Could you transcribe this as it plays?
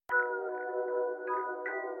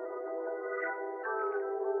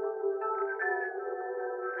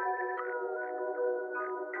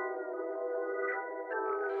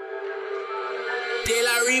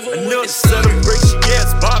Delariva another celebration, yeah,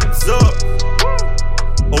 it's bottoms up.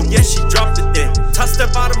 Oh yeah, she dropped it then. Tossed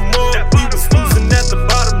that bottom up. We was losing at the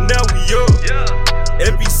bottom, now we up.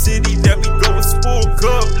 Every city that we go is full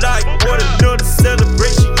cup. Like what another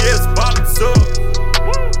celebration, yeah, it's bottoms up.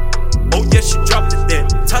 Oh yeah, she dropped it then.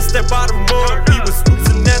 Tossed that bottom up. We was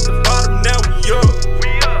losing at the bottom, now we up.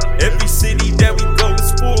 Every city that we go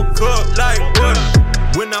is full cup. Like what?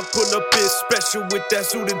 When I pull up, it's special with that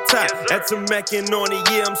suit and tie. Add some mackin' on it,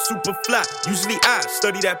 yeah, I'm super fly. Usually I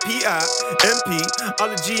study that P.I., MP,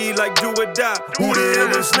 ology like do or die. Who the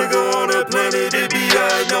illest nigga on the planet? It be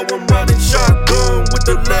I. Now I'm riding shotgun with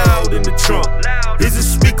the loud in the trunk. Is it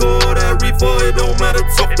speaker or that reefer? It don't matter,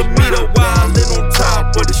 talk to me the wild and on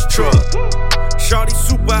top of this truck. Shawty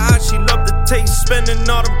super high, she love the taste, spending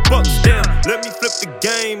all them bucks. Damn, let me flip the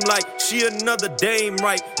game like she another dame,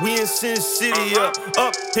 right? We in Sin City,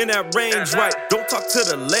 up in that range, right? Don't talk to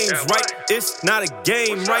the lanes, right? It's not a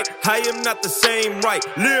game, right? I am not the same, right?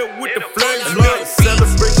 Live with the flames, right?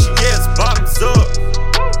 Celebration, yeah, it's bottoms up.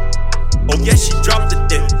 Oh yeah, she dropped it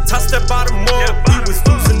then. Tossed that bottom up. We was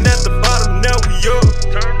losing at the bottom, now we up.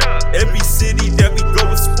 Every city that we go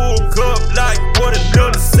is full cup. Like what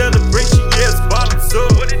another celebration, yeah, it's bottoms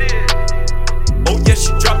up. Oh yeah,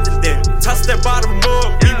 she dropped it then. Tossed that bottom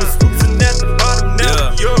up. We was losing at the bottom,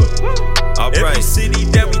 now we up. Every city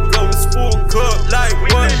that we go is full cup. Like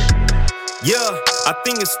what? Yeah, I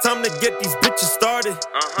think it's time to get these bitches started.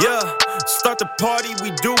 Yeah, start the party, we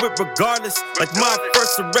do it regardless. Like my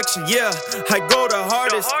first erection, yeah, I go the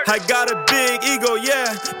hardest. I got a big ego,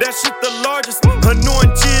 yeah, that shit the largest.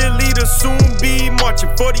 Annoying cheerleader soon be marching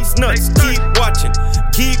for these nuts. Keep watching,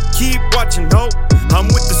 keep watching, hope. I'm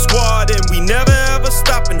with the squad and we never ever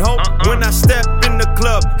stop and hope. When I step in the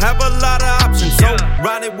club, have a lot of options, so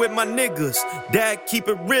riding with my niggas, dad keep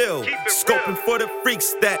it real. Scoping for the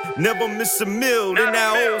freaks that never miss a meal. In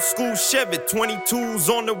that old school Chevy, 22s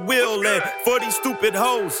on the wheel. And for these stupid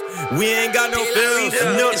hoes, we ain't got no feelings.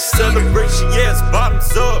 Another celebration, yeah, it's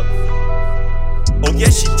bottoms up. Oh yeah,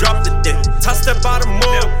 she dropped it then. Tossed that bottom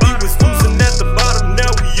up. We was losing at the bottom,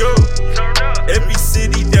 now we up. Every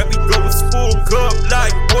city that we go